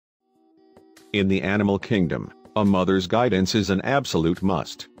In the animal kingdom, a mother's guidance is an absolute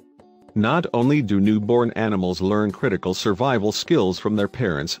must. Not only do newborn animals learn critical survival skills from their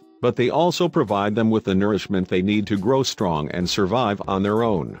parents, but they also provide them with the nourishment they need to grow strong and survive on their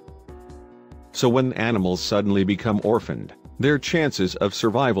own. So when animals suddenly become orphaned, their chances of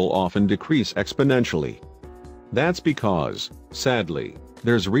survival often decrease exponentially. That's because, sadly,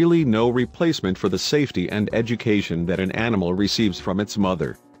 there's really no replacement for the safety and education that an animal receives from its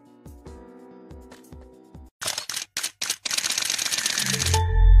mother.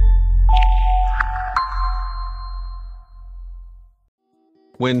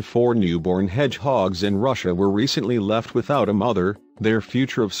 When 4 newborn hedgehogs in Russia were recently left without a mother, their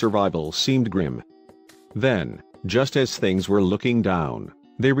future of survival seemed grim. Then, just as things were looking down,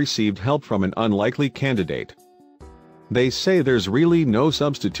 they received help from an unlikely candidate. They say there's really no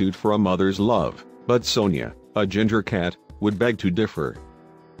substitute for a mother's love, but Sonia, a ginger cat, would beg to differ.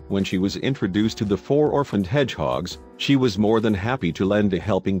 When she was introduced to the 4 orphaned hedgehogs, she was more than happy to lend a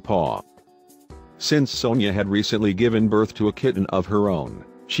helping paw. Since Sonia had recently given birth to a kitten of her own,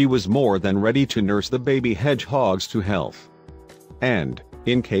 she was more than ready to nurse the baby hedgehogs to health. And,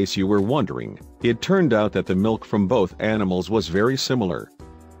 in case you were wondering, it turned out that the milk from both animals was very similar.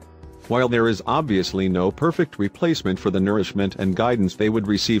 While there is obviously no perfect replacement for the nourishment and guidance they would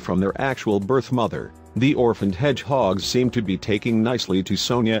receive from their actual birth mother, the orphaned hedgehogs seem to be taking nicely to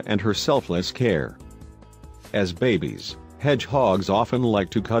Sonia and her selfless care. As babies, hedgehogs often like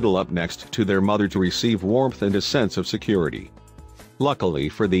to cuddle up next to their mother to receive warmth and a sense of security. Luckily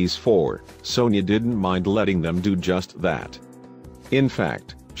for these 4, Sonia didn't mind letting them do just that. In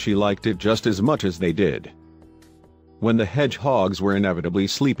fact, she liked it just as much as they did. When the hedgehogs were inevitably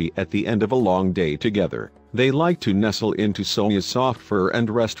sleepy at the end of a long day together, they liked to nestle into Sonia's soft fur and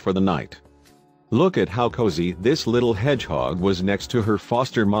rest for the night. Look at how cozy this little hedgehog was next to her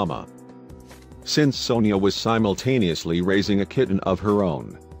foster mama. Since Sonia was simultaneously raising a kitten of her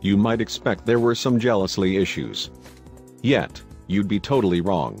own, you might expect there were some jealousy issues. Yet, you'd be totally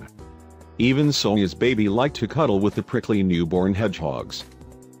wrong. Even Sonia's baby liked to cuddle with the prickly newborn hedgehogs.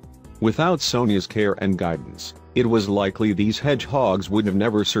 Without Sonia's care and guidance, it was likely these hedgehogs would have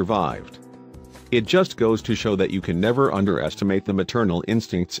never survived. It just goes to show that you can never underestimate the maternal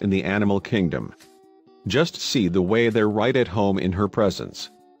instincts in the animal kingdom. Just see the way they're right at home in her presence.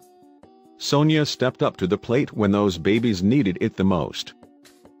 Sonia stepped up to the plate when those babies needed it the most.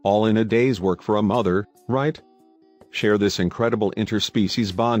 All in a day's work for a mother, right? Share this incredible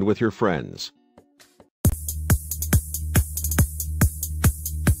interspecies bond with your friends.